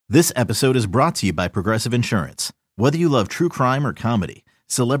This episode is brought to you by Progressive Insurance. Whether you love true crime or comedy,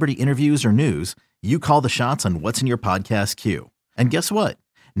 celebrity interviews or news, you call the shots on what's in your podcast queue. And guess what?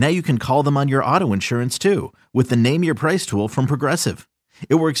 Now you can call them on your auto insurance too with the Name Your Price tool from Progressive.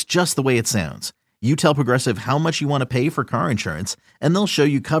 It works just the way it sounds. You tell Progressive how much you want to pay for car insurance, and they'll show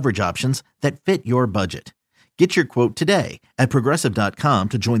you coverage options that fit your budget. Get your quote today at Progressive.com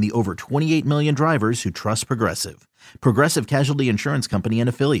to join the over 28 million drivers who trust Progressive. Progressive Casualty Insurance Company and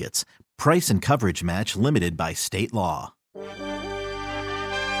Affiliates. Price and coverage match limited by state law.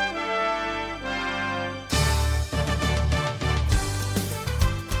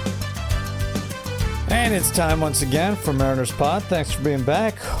 And it's time once again for Mariners Pod. Thanks for being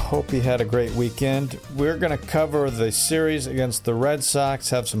back. Hope you had a great weekend. We're going to cover the series against the Red Sox,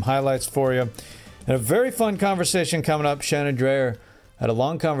 have some highlights for you. And a very fun conversation coming up. Shannon Drayer had a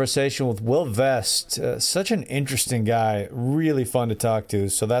long conversation with Will Vest. Such an interesting guy. Really fun to talk to.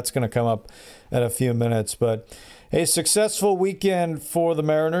 So that's going to come up in a few minutes. But a successful weekend for the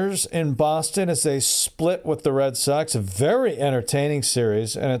Mariners in Boston as they split with the Red Sox. A very entertaining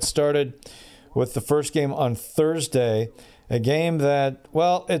series. And it started with the first game on Thursday. A game that,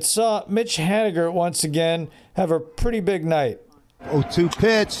 well, it saw Mitch Haniger once again have a pretty big night. 0-2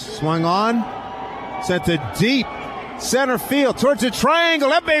 pitch. Swung on. Sent to deep center field towards the triangle.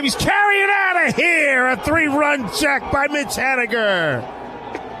 That baby's carrying out of here. A 3-run check by Mitch Haniger.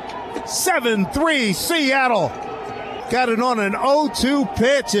 7-3 Seattle. Got it on an 0-2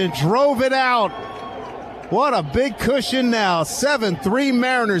 pitch and drove it out. What a big cushion now. 7-3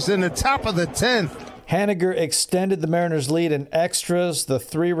 Mariners in the top of the 10th. Haniger extended the Mariners' lead in extras. The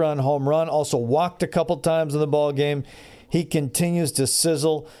 3-run home run, also walked a couple times in the ball game. He continues to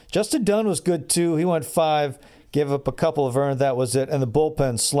sizzle. Justin Dunn was good, too. He went 5, gave up a couple of earned. That was it. And the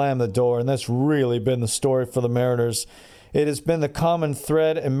bullpen slammed the door, and that's really been the story for the Mariners. It has been the common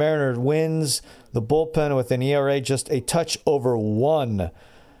thread in Mariners wins. The bullpen with an ERA just a touch over 1.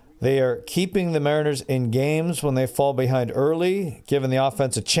 They are keeping the Mariners in games when they fall behind early, giving the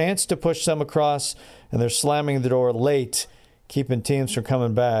offense a chance to push them across, and they're slamming the door late, keeping teams from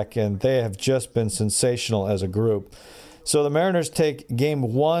coming back, and they have just been sensational as a group. So the Mariners take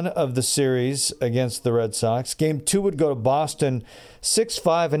Game 1 of the series against the Red Sox. Game 2 would go to Boston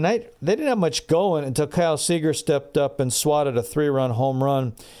 6-5. And they didn't have much going until Kyle Seager stepped up and swatted a 3-run home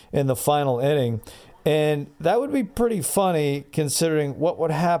run in the final inning. And that would be pretty funny considering what would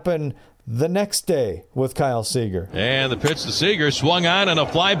happen the next day with Kyle Seager. And the pitch to Seager, swung on and a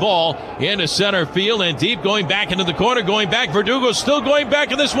fly ball into center field and deep, going back into the corner, going back. Verdugo still going back,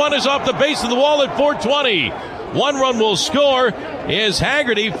 and this one is off the base of the wall at 420. 1 run will score is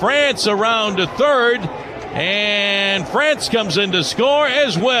Haggerty. France around to third, and France comes in to score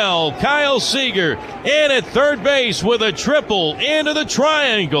as well. Kyle Seager in at third base with a triple into the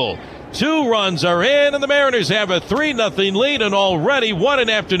triangle. 2 runs are in, and the Mariners have a 3-0 lead, and already what an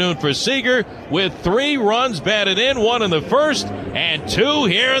afternoon for Seager with 3 runs batted in, 1 in the first and 2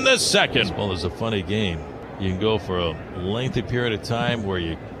 here in the second. Well, it's a funny game. You can go for a lengthy period of time where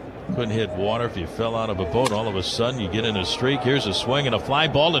you couldn't hit water if you fell out of a boat. All of a sudden, you get in a streak. Here's a swing and a fly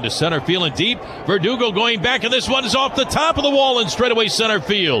ball into center field and deep. Verdugo going back, and this one is off the top of the wall in straightaway center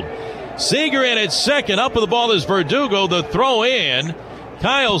field. Seager in at second. Up with the ball is Verdugo. The throw in.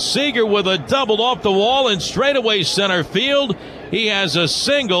 Kyle Seager with a double off the wall in straightaway center field. He has a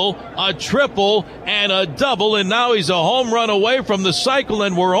single, a triple, and a double, and now he's a home run away from the cycle,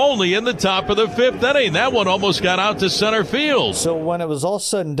 and we're only in the top of the 5th inning. That one almost got out to center field. So when it was all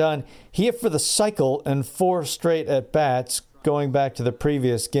said and done, he hit for the cycle in 4 straight at-bats, going back to the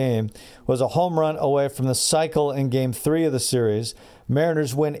previous game, was a home run away from the cycle in Game 3 of the series.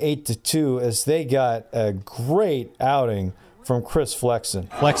 Mariners win 8-2 as they got a great outing from Chris Flexen.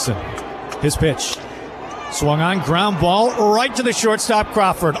 Flexen, his pitch. Swung on, ground ball right to the shortstop,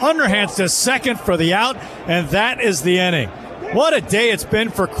 Crawford. Underhands to second for the out, and that is the inning. What a day it's been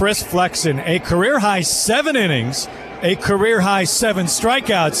for Chris Flexen. A career-high 7 innings, a career-high 7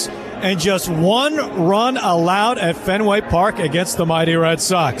 strikeouts, and just 1 run allowed at Fenway Park against the mighty Red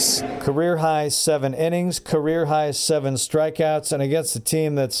Sox. Career-high 7 innings, career-high 7 strikeouts, and against a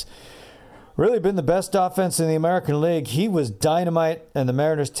team that's really been the best offense in the American League. He was dynamite, and the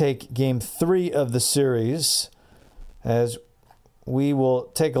Mariners take Game 3 of the series as we will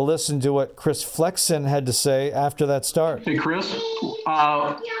take a listen to what Chris Flexen had to say after that start. Hey, Chris,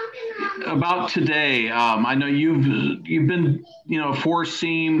 about today, I know you've been,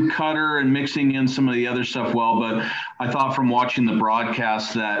 four-seam, cutter, and mixing in some of the other stuff well, but I thought from watching the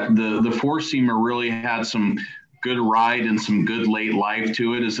broadcast that the four-seamer really had some good ride and some good late life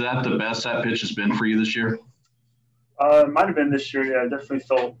to it. Is that the best that pitch has been for you this year? It might have been this year. Yeah, I definitely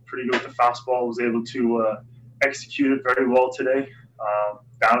felt pretty good with the fastball. Was able to execute it very well today,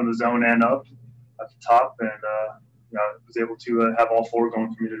 down in the zone and up at the top, and was able to have all four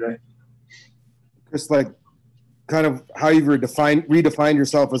going for me today. Just like kind of how you've redefined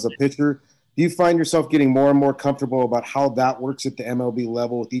yourself as a pitcher, do you find yourself getting more and more comfortable about how that works at the MLB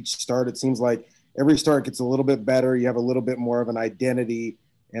level with each start? It seems like every start gets a little bit better. You have a little bit more of an identity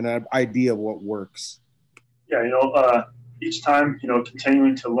and an idea of what works. Yeah, each time,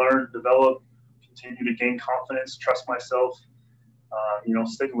 continuing to learn, develop, continue to gain confidence, trust myself,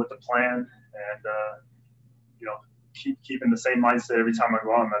 sticking with the plan, and, keeping the same mindset every time I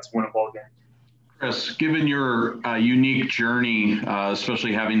go on. That's win a ball game. Chris, given your unique journey,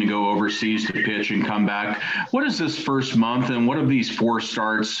 especially having to go overseas to pitch and come back, what is this first month and what have these 4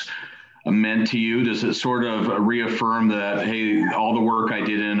 starts meant to you? Does it sort of reaffirm that, hey, all the work I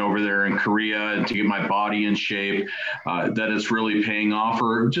did over there in Korea and to get my body in shape, that it's really paying off?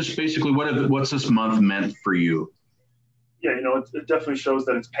 Or just basically what's this month meant for you? Yeah, it definitely shows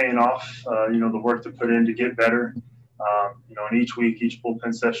that it's paying off, the work to put in to get better. And each week, each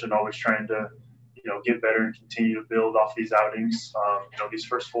bullpen session, always trying to, get better and continue to build off these outings. These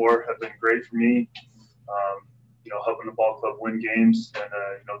first 4 have been great for me. Helping the ball club win games,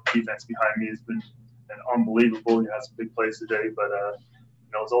 and defense behind me has been unbelievable. You had some big plays today, but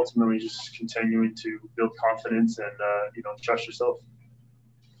it's ultimately just continuing to build confidence and trust yourself.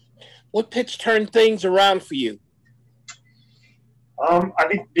 What pitch turned things around for you? I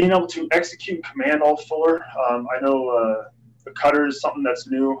think being able to execute and command all 4. I know the cutter is something that's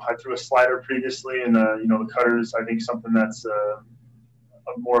new. I threw a slider previously, and the cutter is, I think, something that's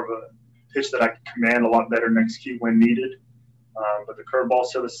more of a pitch that I can command a lot better and execute when needed. But the curveball is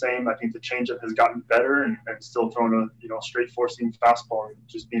still the same. I think the changeup has gotten better, and still throwing a straight 4-seam fastball, and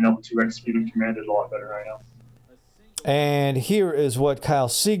just being able to execute and command it a lot better right now. And here is what Kyle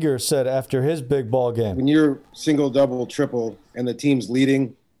Seager said after his big ball game. When you're single, double, triple, and the team's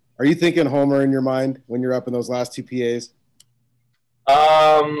leading, are you thinking homer in your mind when you're up in those last 2 PAs?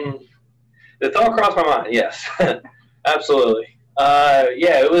 The thought crossed my mind, yes. Absolutely.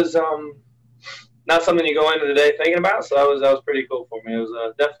 It was not something you go into the day thinking about, so that was pretty cool for me. It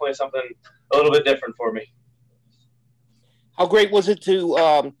was definitely something a little bit different for me. How great was it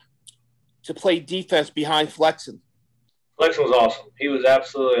to play defense behind Flexen? Flexen was awesome. He was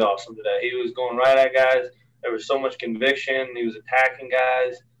absolutely awesome today. He was going right at guys. There was so much conviction. He was attacking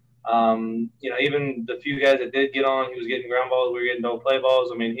guys. Even the few guys that did get on, he was getting ground balls. We were getting no play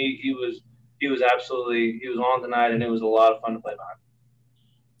balls. I mean, he was on tonight, and it was a lot of fun to play behind.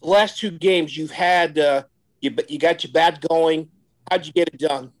 The last 2 games you've had, you got your bat going. How'd you get it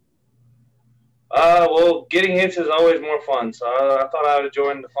done? Well, getting hits is always more fun, so I thought I would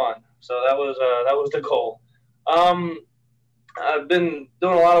join the fun. So that was the goal. I've been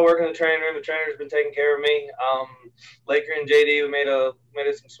doing a lot of work in the training room. The trainer's been taking care of me. Laker and JD made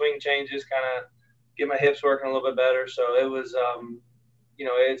some swing changes, kind of get my hips working a little bit better. So it was,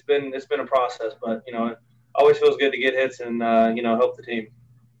 it's been a process, but it always feels good to get hits and help the team.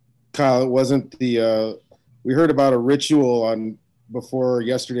 Kyle, it wasn't we heard about a ritual before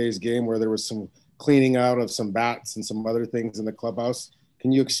yesterday's game where there was some cleaning out of some bats and some other things in the clubhouse.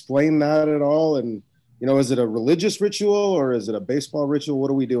 Can you explain that at all? And is it a religious ritual or is it a baseball ritual? What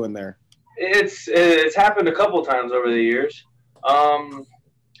are we doing there? It's happened a couple times over the years. I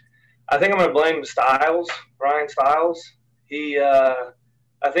think I'm going to blame Brian Stiles.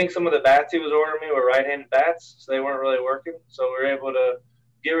 I think some of the bats he was ordering me were right-handed bats, so they weren't really working. So we were able to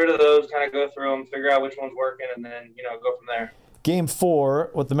get rid of those, kind of go through them, figure out which one's working, and then, go from there. Game 4,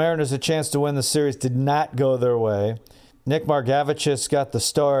 with the Mariners a chance to win the series, did not go their way. Nick Margevicius got the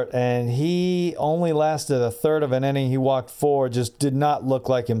start, and he only lasted a third of an inning. He walked 4, just did not look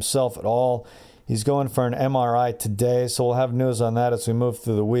like himself at all. He's going for an MRI today, so we'll have news on that as we move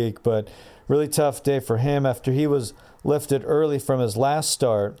through the week. But really tough day for him after he was lifted early from his last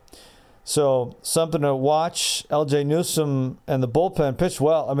start. So something to watch. LJ Newsome and the bullpen pitched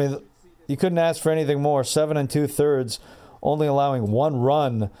well. I mean, you couldn't ask for anything more. 7 2/3, only allowing 1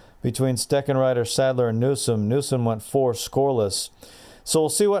 run between Steckenrider, Sadler, and Newsome. Newsome went 4 scoreless. So we'll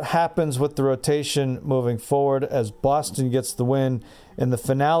see what happens with the rotation moving forward as Boston gets the win in the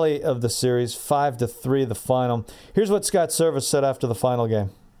finale of the series, 5-3 the final. Here's what Scott Servais said after the final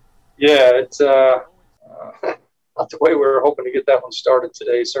game. Yeah, it's not the way we were hoping to get that one started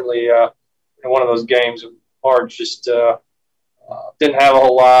today. Certainly one of those games, Marge just didn't have a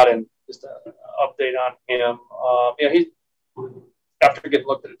whole lot, and just an update on him. He after getting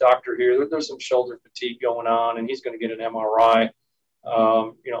looked at a doctor here, there's some shoulder fatigue going on, and he's going to get an MRI,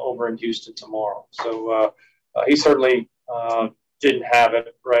 over in Houston tomorrow. So he certainly didn't have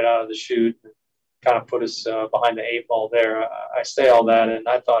it right out of the chute. Kind of put us behind the 8 ball there. I say all that, and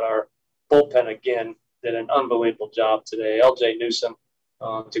I thought our bullpen again did an unbelievable job today. LJ Newsome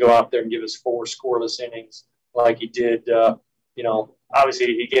to go out there and give us 4 scoreless innings like he did. Obviously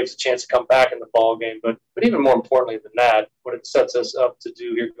he gave us a chance to come back in the ball game, but even more importantly than that, what it sets us up to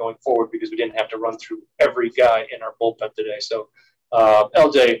do here going forward, because we didn't have to run through every guy in our bullpen today. So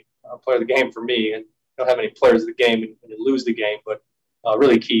LJ, player of the game for me, and don't have any players of the game and lose the game, but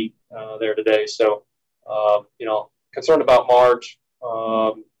really key there today. So, concerned about Marge,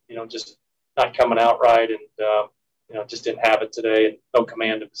 just not coming out right, and just didn't have it today, and no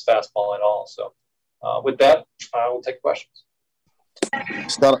command of his fastball at all. So with that, I will take questions.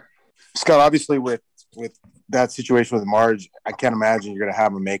 Scott, obviously with that situation with Marge, I can't imagine you're going to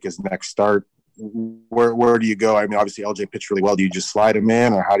have him make his next start. Where do you go? I mean, obviously LJ pitched really well. Do you just slide him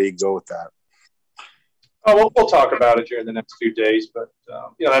in, or how do you go with that? Oh, we'll talk about it here in the next few days, but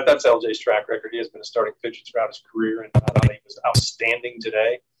that's LJ's track record. He has been a starting pitcher throughout his career, and I thought he was outstanding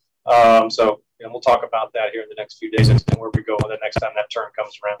today. So we'll talk about that here in the next few days and where we go the next time that turn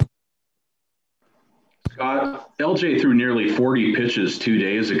comes around. Scott, LJ threw nearly 40 pitches 2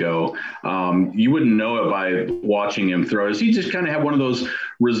 days ago. You wouldn't know it by watching him throw. Does he just kind of have one of those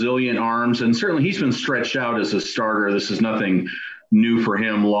resilient arms? And certainly he's been stretched out as a starter. This is nothing new for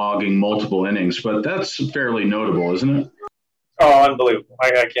him, logging multiple innings, but that's fairly notable, isn't it? Oh, unbelievable.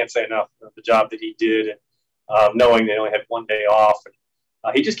 I can't say enough of the job that he did, and knowing they only had 1 day off.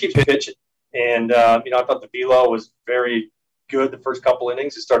 And, he just keeps pitching. And, I thought the velo was very good the first couple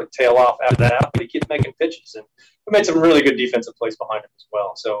innings. It started to tail off after that, but he keeps making pitches. And we made some really good defensive plays behind him as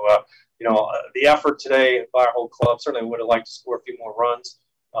well. So, the effort today by our whole club, certainly would have liked to score a few more runs.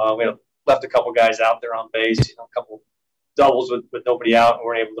 We left a couple guys out there on base, a couple doubles with nobody out, and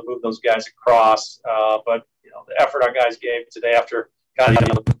we're able to move those guys across. But the effort our guys gave today after kind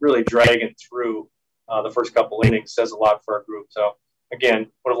of really dragging through the first couple innings says a lot for our group. So again,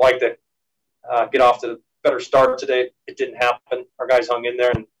 would have liked to get off to a better start today. It didn't happen. Our guys hung in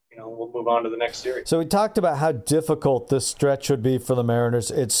there, and we'll move on to the next series. So we talked about how difficult this stretch would be for the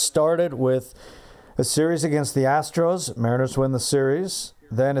Mariners. It started with a series against the Astros. Mariners win the series.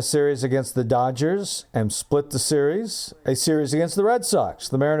 Then a series against the Dodgers and split the series. A series against the Red Sox.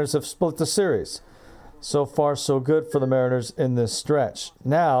 The Mariners have split the series. So far, so good for the Mariners in this stretch.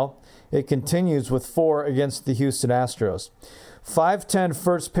 Now, it continues with 4 against the Houston Astros. 5:10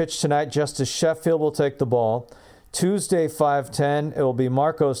 first pitch tonight. Justice Sheffield will take the ball. Tuesday, 5:10, it will be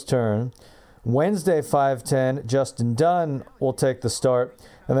Marco's turn. Wednesday, 5:10, Justin Dunn will take the start.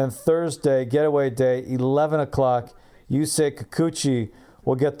 And then Thursday, getaway day, 11 o'clock, Yusei Kikuchi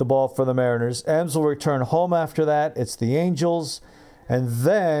will get the ball for the Mariners. Ems will return home after that. It's the Angels. And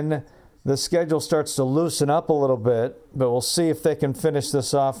then the schedule starts to loosen up a little bit, but we'll see if they can finish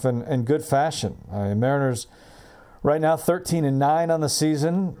this off in good fashion. Mariners right now 13-9 on the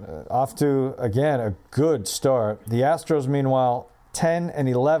season, off to, again, a good start. The Astros, meanwhile,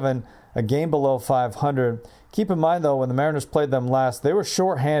 10-11, a game below 500. Keep in mind, though, when the Mariners played them last, they were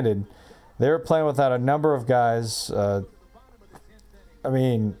shorthanded. They were playing without a number of guys.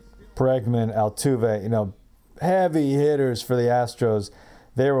 Bregman, Altuve, heavy hitters for the Astros.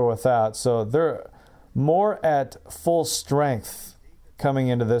 They were without. So they're more at full strength coming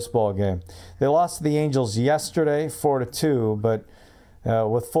into this ball game. They lost to the Angels yesterday, 4-2, but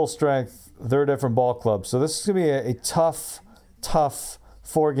with full strength, they're a different ball club. So this is going to be a tough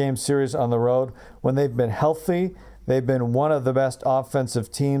 4-game series on the road. When they've been healthy, they've been one of the best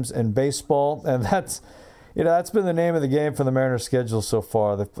offensive teams in baseball, and that's been the name of the game for the Mariners' schedule so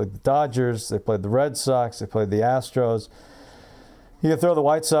far. They've played the Dodgers, they played the Red Sox, they played the Astros. You can throw the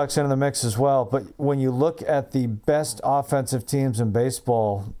White Sox into the mix as well, but when you look at the best offensive teams in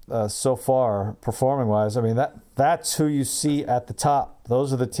baseball so far, performing-wise, that's who you see at the top.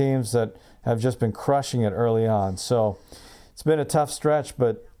 Those are the teams that have just been crushing it early on. So it's been a tough stretch,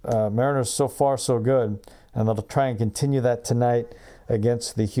 but Mariners so far so good, and they'll try and continue that tonight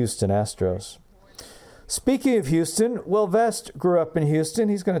against the Houston Astros. Speaking of Houston, Will Vest grew up in Houston.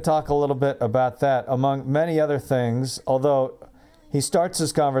 He's going to talk a little bit about that, among many other things, although he starts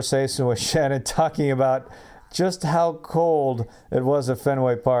his conversation with Shannon talking about just how cold it was at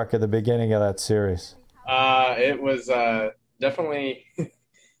Fenway Park at the beginning of that series. It was definitely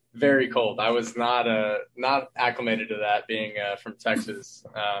very cold. I was not acclimated to that, being from Texas.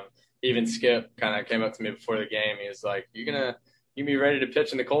 Even Skip kind of came up to me before the game. He was like, you be ready to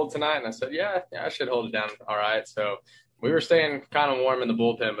pitch in the cold tonight? And I said, yeah, I should hold it down all right. So we were staying kind of warm in the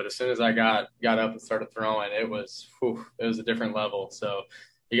bullpen, but as soon as I got up and started throwing, it was a different level. So,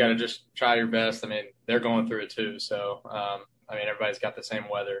 you got to just try your best. I mean, they're going through it too. So, I mean, everybody's got the same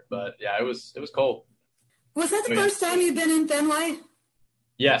weather, but yeah, it was cold. Was that the first time you've been in Fenway?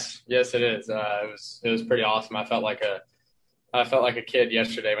 Yes, it is. It was pretty awesome. I felt like a kid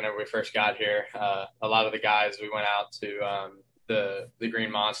yesterday whenever we first got here. A lot of the guys, we went out to the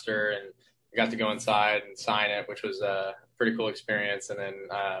Green Monster and we got to go inside and sign it, which was a pretty cool experience. And then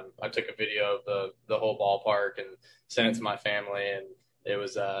I took a video of the whole ballpark and sent it to my family, and it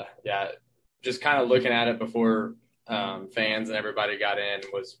was just kind of looking at it before fans and everybody got in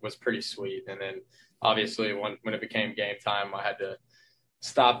was pretty sweet. And then obviously when it became game time, I had to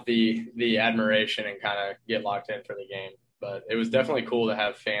stop the admiration and kind of get locked in for the game. But it was definitely cool to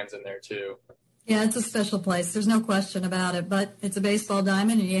have fans in there too. Yeah, it's a special place. There's no question about it. But it's a baseball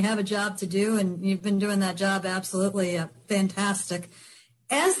diamond, and you have a job to do, and you've been doing that job absolutely fantastic,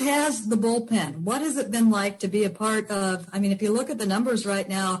 as has the bullpen. What has it been like to be a part of? I mean, if you look at the numbers right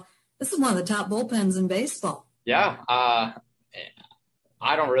now, this is one of the top bullpens in baseball. Yeah, I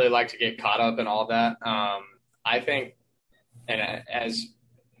don't really like to get caught up in all that. I think, and as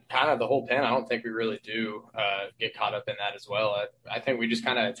kind of the whole pen, I don't think we really do get caught up in that as well. I think we just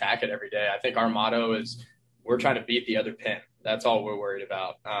kind of attack it every day. I think our motto is we're trying to beat the other pen. That's all we're worried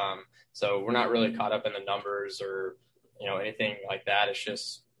about. So we're not really caught up in the numbers or, anything like that. It's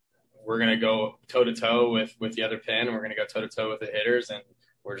just we're going to go toe-to-toe with the other pen, and we're going to go toe-to-toe with the hitters, and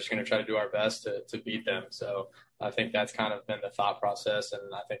we're just going to try to do our best to beat them. So I think that's kind of been the thought process, and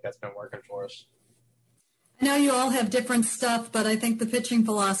I think that's been working for us. I know you all have different stuff, but I think the pitching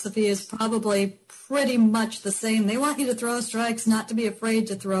philosophy is probably pretty much the same. They want you to throw strikes, not to be afraid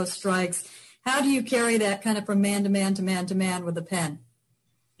to throw strikes. How do you carry that kind of from man to man to man to man with a pen?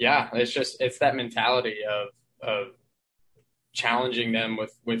 Yeah, it's that mentality of challenging them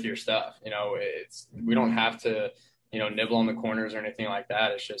with your stuff. We don't have to, nibble on the corners or anything like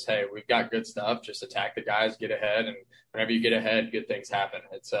that. It's just, hey, we've got good stuff. Just attack the guys, get ahead. And whenever you get ahead, good things happen.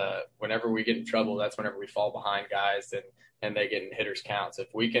 It's whenever we get in trouble, that's whenever we fall behind guys and they get in hitters counts. If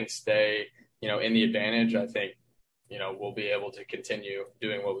we can stay, in the advantage, I think, we'll be able to continue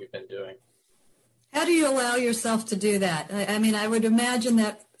doing what we've been doing. How do you allow yourself to do that? I mean, I would imagine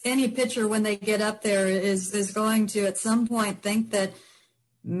that any pitcher, when they get up there, is going to at some point think that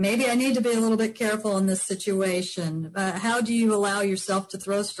maybe I need to be a little bit careful in this situation. How do you allow yourself to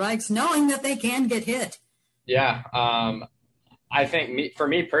throw strikes knowing that they can get hit? Yeah. I think for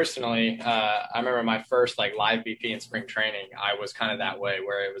me personally, I remember my first live BP in spring training, I was kind of that way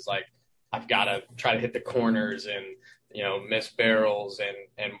where it was like, I've got to try to hit the corners and, miss barrels.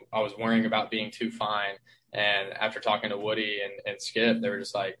 And I was worrying about being too fine. And after talking to Woody and Skip, they were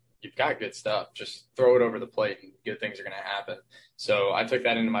just like, you've got good stuff. Just throw it over the plate and good things are going to happen. So I took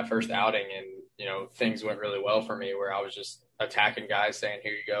that into my first outing and, things went really well for me where I was just attacking guys saying,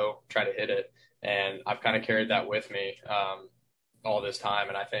 here you go, try to hit it. And I've kind of carried that with me all this time.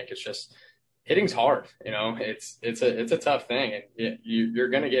 And I think it's just hitting's hard. It's a tough thing, and you're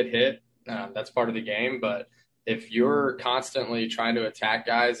going to get hit. That's part of the game. But if you're constantly trying to attack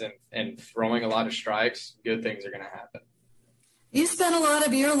guys and throwing a lot of strikes, good things are going to happen. You spent a lot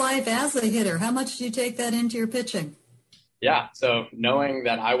of your life as a hitter. How much do you take that into your pitching? Yeah. So knowing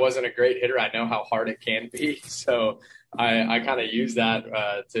that I wasn't a great hitter, I know how hard it can be. So I kind of use that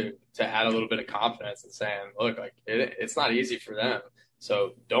to add a little bit of confidence and saying, look, it's not easy for them.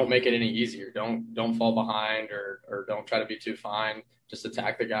 So don't make it any easier. Don't fall behind or don't try to be too fine. Just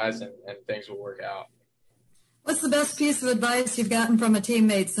attack the guys and things will work out. What's the best piece of advice you've gotten from a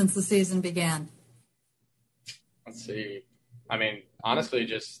teammate since the season began? Let's see. I mean, honestly,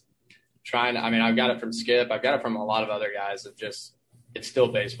 just I've got it from Skip. I've got it from a lot of other guys of just, it's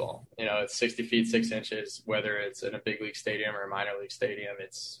still baseball. It's 60 feet, 6 inches, whether it's in a big league stadium or a minor league stadium,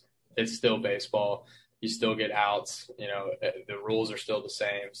 it's still baseball. You still get outs, the rules are still the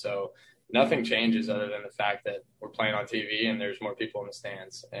same. So nothing changes other than the fact that we're playing on TV and there's more people in the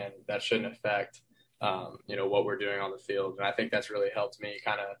stands, and that shouldn't affect, what we're doing on the field. And I think that's really helped me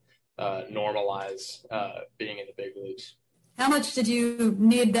kind of normalize being in the big leagues. How much did you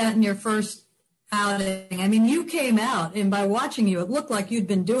need that in your first outing? I mean, you came out, and by watching you, it looked like you'd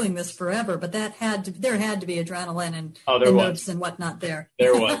been doing this forever, but there had to be adrenaline and nerves and whatnot there.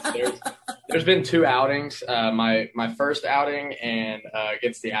 There was. There's been 2 outings. My first outing and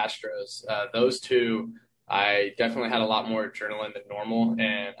against the Astros. Those 2, I definitely had a lot more adrenaline than normal,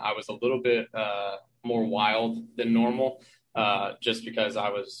 and I was a little bit more wild than normal just because I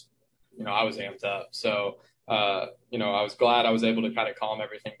was amped up. So, I was glad I was able to kind of calm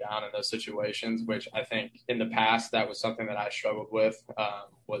everything down in those situations, which I think in the past that was something that I struggled with,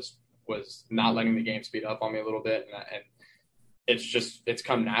 was not letting the game speed up on me a little bit. And it's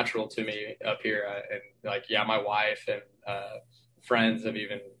come natural to me up here. And like, yeah, my wife and friends have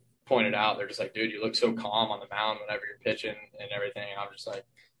even pointed out, they're just like, dude, you look so calm on the mound whenever you're pitching and everything. And I'm just like,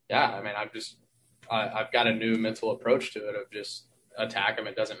 yeah, I mean, I've got a new mental approach to it of just attack them.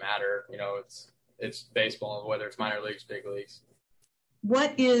 It doesn't matter. You know, it's baseball, whether it's minor leagues, big leagues.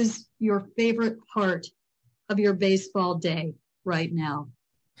 What is your favorite part of your baseball day right now?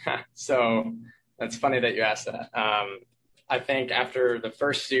 So that's funny that you asked that. I think after the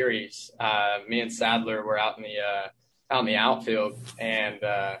first series, me and Sadler were out in the outfield, and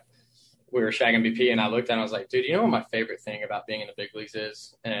we were shagging BP, and I looked at him, I was like, dude, you know what my favorite thing about being in the big leagues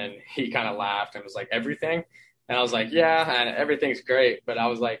is? And he kind of laughed and was like, everything? And I was like, yeah, and everything's great. But I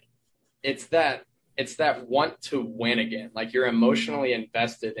was like, it's that want to win again. Like, you're emotionally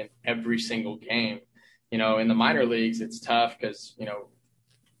invested in every single game. You know, in the minor leagues, it's tough because, you know,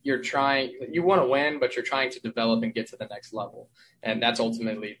 you want to win, but you're trying to develop and get to the next level. And that's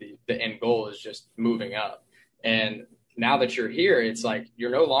ultimately the end goal, is just moving up. And now that you're here, it's like, you're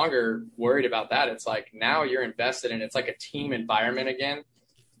no longer worried about that. It's like, now you're invested in, it's like a team environment again.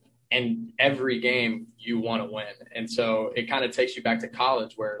 And every game you want to win. And so it kind of takes you back to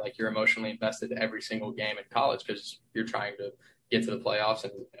college, where like you're emotionally invested in every single game in college because you're trying to get to the playoffs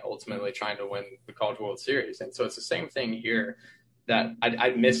and ultimately trying to win the College World Series. And so it's the same thing here, that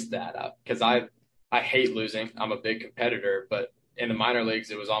I missed that because I hate losing. I'm a big competitor, but in the minor leagues,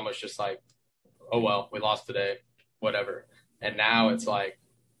 it was almost just like, oh, well, we lost today, whatever. And now it's like,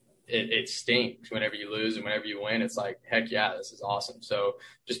 it stinks whenever you lose, and whenever you win, it's like, heck yeah, this is awesome. So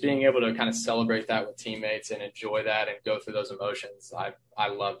just being able to kind of celebrate that with teammates and enjoy that and go through those emotions, I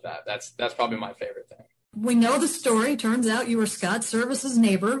love that. That's probably my favorite thing. We know the story. Turns out you were Scott Service's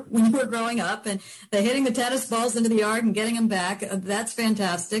neighbor when you were growing up, and the hitting the tennis balls into the yard and getting them back. That's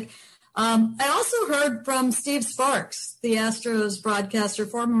fantastic. I also heard from Steve Sparks, the Astros broadcaster,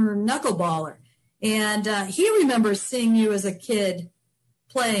 former knuckleballer, and he remembers seeing you as a kid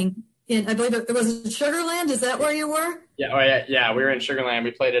playing in, I believe it was Sugarland. Is that where you were? Yeah. Oh, yeah. We were in Sugarland.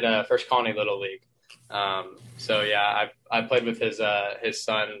 We played at First Colony Little League. So yeah, I played with his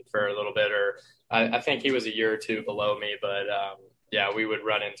son for a little bit, or I think he was a year or two below me, but yeah, we would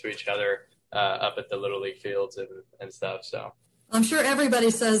run into each other up at the Little League fields and stuff. So I'm sure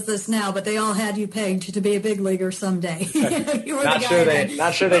everybody says this now, but they all had you pegged to be a big leaguer someday. You were not sure they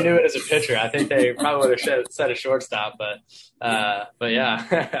knew it as a pitcher. I think they probably would have said a shortstop, but yeah,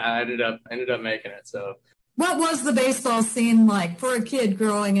 I ended up making it. So what was the baseball scene like for a kid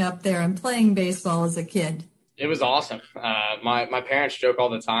growing up there and playing baseball as a kid? It was awesome. My parents joke all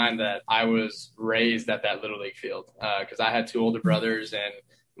the time that I was raised at that Little League field because I had two older brothers, and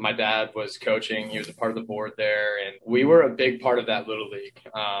my dad was coaching. He was a part of the board there, and we were a big part of that Little League.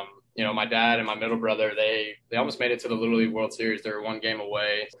 You know, my dad and my middle brother, they almost made it to the Little League World Series. They were one game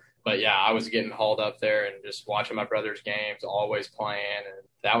away. But yeah, I was getting hauled up there and just watching my brother's games, always playing. And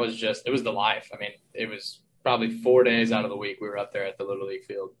that was it was the life. I mean, it was probably 4 days out of the week we were up there at the Little League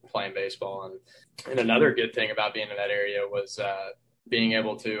field playing baseball. And another good thing about being in that area was being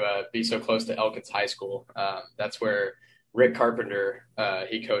able to be so close to Elkins High School. That's where Rick Carpenter,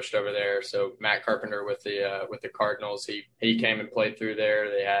 he coached over there. So Matt Carpenter with the Cardinals, he came and played through there.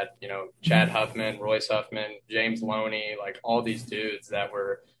 They had, you know, Chad Huffman, Royce Huffman, James Loney, like all these dudes that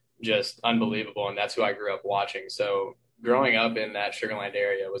were just unbelievable. And that's who I grew up watching. So growing up in that Sugarland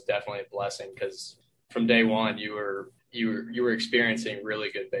area was definitely a blessing, because from day one you were experiencing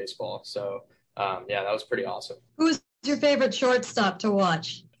really good baseball. So yeah, that was pretty awesome. Who's your favorite shortstop to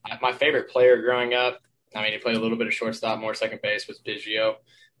watch? My favorite player growing up, I mean, he played a little bit of shortstop, more second base, was Biggio.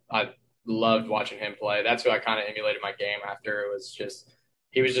 I loved watching him play. That's who I kind of emulated my game after.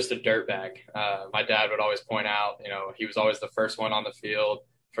 He was just a dirtbag. My dad would always point out, you know, he was always the first one on the field,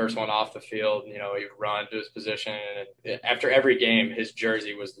 first one off the field. You know, he would run to his position. And after every game, his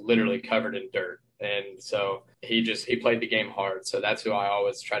jersey was literally covered in dirt. And so he played the game hard. So that's who I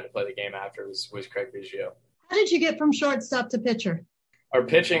always tried to play the game after was Craig Biggio. How did you get from shortstop to pitcher? Our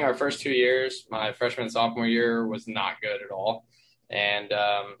pitching, our first 2 years, my freshman and sophomore year, was not good at all. And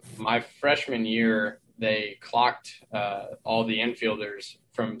my freshman year, they clocked all the infielders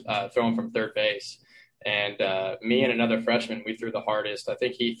from throwing from third base. And me and another freshman, we threw the hardest. I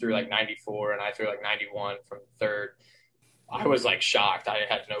think he threw like 94 and I threw like 91 from third. I was like shocked. I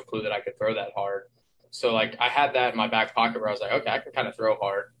had no clue that I could throw that hard. So like I had that in my back pocket where I was like, okay, I can kind of throw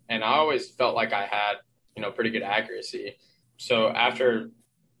hard. And I always felt like I had, you know, pretty good accuracy. So after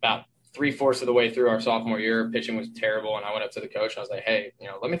about 3/4 of the way through our sophomore year, pitching was terrible. And I went up to the coach and I was like, hey,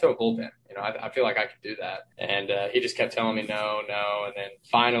 let me throw a bullpen. I feel like I could do that. And he just kept telling me no. And then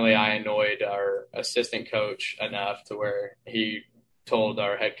finally I annoyed our assistant coach enough to where he told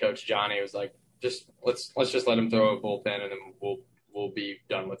our head coach, Johnny, he was like, let's just let him throw a bullpen and then we'll be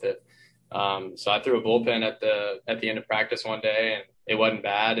done with it. So I threw a bullpen at the end of practice one day and it wasn't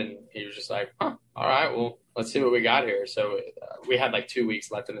bad. And he was just like, all right, well, let's see what we got here. So we had like 2 weeks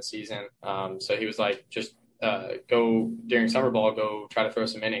left in the season. So he was like, just go during summer ball, go try to throw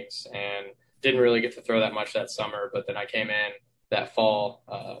some innings, and didn't really get to throw that much that summer. But then I came in that fall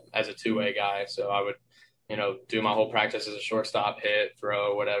as a two-way guy. So I would, do my whole practice as a shortstop, hit,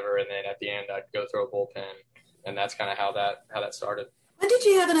 throw, whatever. And then at the end I'd go throw a bullpen. And that's kind of how that started. When did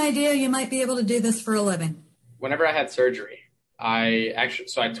you have an idea you might be able to do this for a living? Whenever I had surgery, I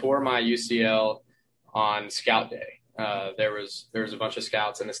tore my UCL on scout day. There was a bunch of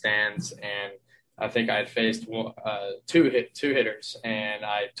scouts in the stands, and I think I had faced two hitters, and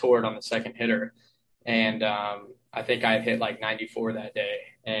I tore it on the second hitter. And I think I had hit like 94 that day.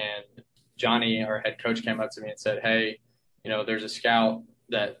 And Johnny, our head coach, came up to me and said, hey, there's a scout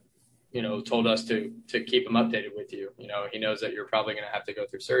that, told us to keep him updated with you. He knows that you're probably going to have to go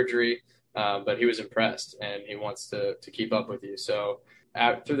through surgery, but he was impressed and he wants to keep up with you. So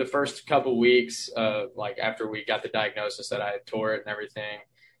through the first couple weeks, like after we got the diagnosis that I had tore it and everything,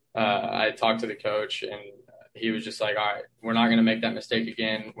 I talked to the coach and he was just like, all right, we're not going to make that mistake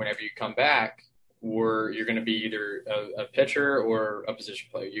again. Whenever you come back, you're going to be either a pitcher or a position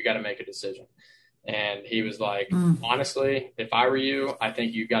player. You got to make a decision. And he was like, honestly, if I were you, I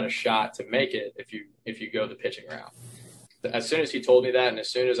think you've got a shot to make it if you go the pitching route. As soon as he told me that, and as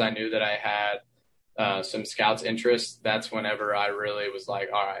soon as I knew that I had some scouts' interest, that's whenever I really was like,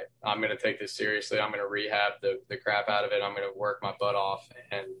 all right, I'm going to take this seriously. I'm going to rehab the crap out of it. I'm going to work my butt off.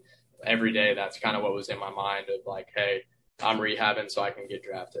 And every day, that's kind of what was in my mind of like, hey, I'm rehabbing so I can get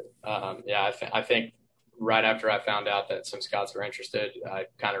drafted. I think right after I found out that some scouts were interested, I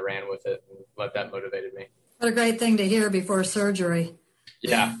kind of ran with it and let that motivated me. What a great thing to hear before surgery.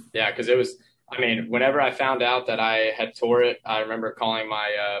 Yeah, because it was, whenever I found out that I had tore it, I remember calling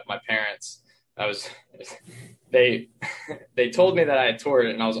my parents. They told me that I had tore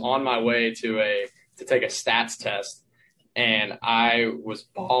it, and I was on my way to take a stats test, and I was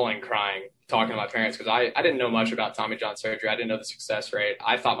bawling, crying, talking to my parents because I didn't know much about Tommy John surgery. I didn't know the success rate.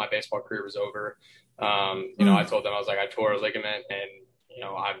 I thought my baseball career was over. I told them, I was like, I tore a ligament and,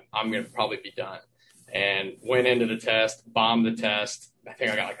 I'm going to probably be done. And went into the test, bombed the test. I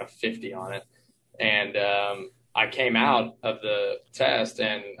think I got like a 50 on it. And I came out of the test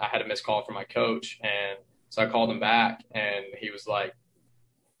and I had a missed call from my coach. And so I called him back and he was like,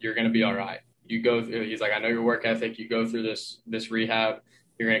 you're going to be all right. He's like, I know your work ethic. You go through this rehab.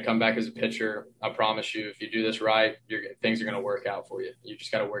 You're going to come back as a pitcher. I promise you, if you do this right, things are going to work out for you. You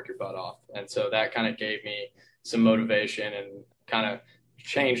just got to work your butt off. And so that kind of gave me some motivation and kind of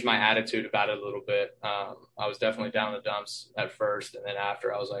changed my attitude about it a little bit. I was definitely down in the dumps at first. And then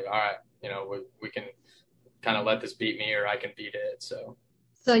after I was like, all right, we can kind of let this beat me or I can beat it.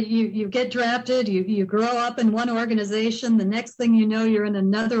 So you get drafted, you grow up in one organization. The next thing you know, you're in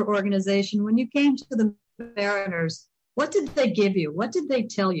another organization. When you came to the Mariners, what did they give you? What did they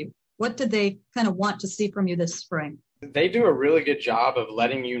tell you? What did they kind of want to see from you this spring? They do a really good job of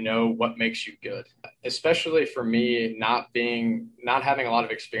letting you know what makes you good, especially for me, not having a lot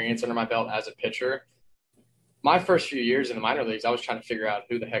of experience under my belt as a pitcher. My first few years in the minor leagues, I was trying to figure out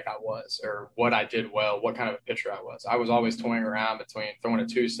who the heck I was or what I did well, what kind of a pitcher I was. I was always toying around between throwing a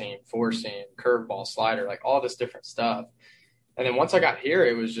 2-seam, 4-seam, curveball, slider, like all this different stuff. And then once I got here,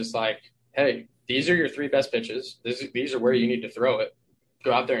 it was just like, hey, these are your 3 best pitches. These are where you need to throw it.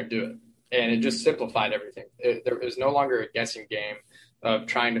 Go out there and do it. And it just simplified everything. There was no longer a guessing game of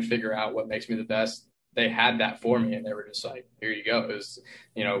trying to figure out what makes me the best. They had that for me, and they were just like, here you go. It was,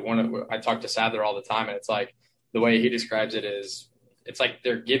 I talk to Sadler all the time, and it's like the way he describes it is it's like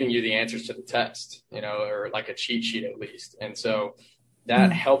they're giving you the answers to the test, or like a cheat sheet at least. And so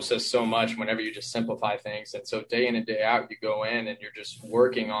that helps us so much whenever you just simplify things. And so day in and day out, you go in and you're just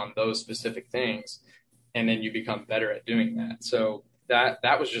working on those specific things, and then you become better at doing that. So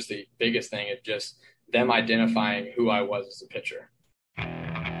that was just the biggest thing, of just them identifying who I was as a pitcher.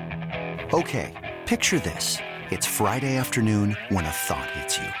 Okay, picture this. It's Friday afternoon when a thought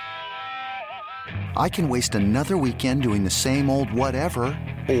hits you. I can waste another weekend doing the same old whatever,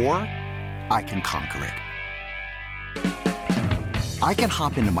 or I can conquer it. I can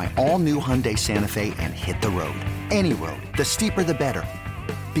hop into my all-new Hyundai Santa Fe and hit the road. Any road. The steeper, the better.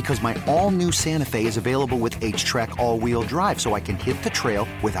 Because my all-new Santa Fe is available with H-Track all-wheel drive, so I can hit the trail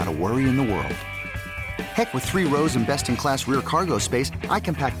without a worry in the world. Heck, with 3 rows and best-in-class rear cargo space, I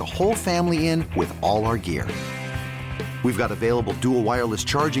can pack the whole family in with all our gear. We've got available dual wireless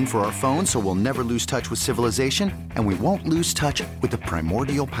charging for our phones, so we'll never lose touch with civilization, and we won't lose touch with the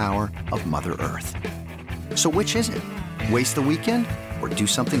primordial power of Mother Earth. So which is it? Waste the weekend or do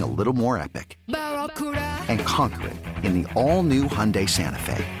something a little more epic? And conquer it in the all-new Hyundai Santa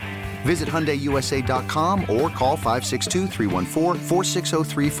Fe. Visit HyundaiUSA.com or call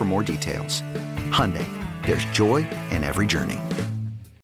 562-314-4603 for more details. Hyundai, there's joy in every journey.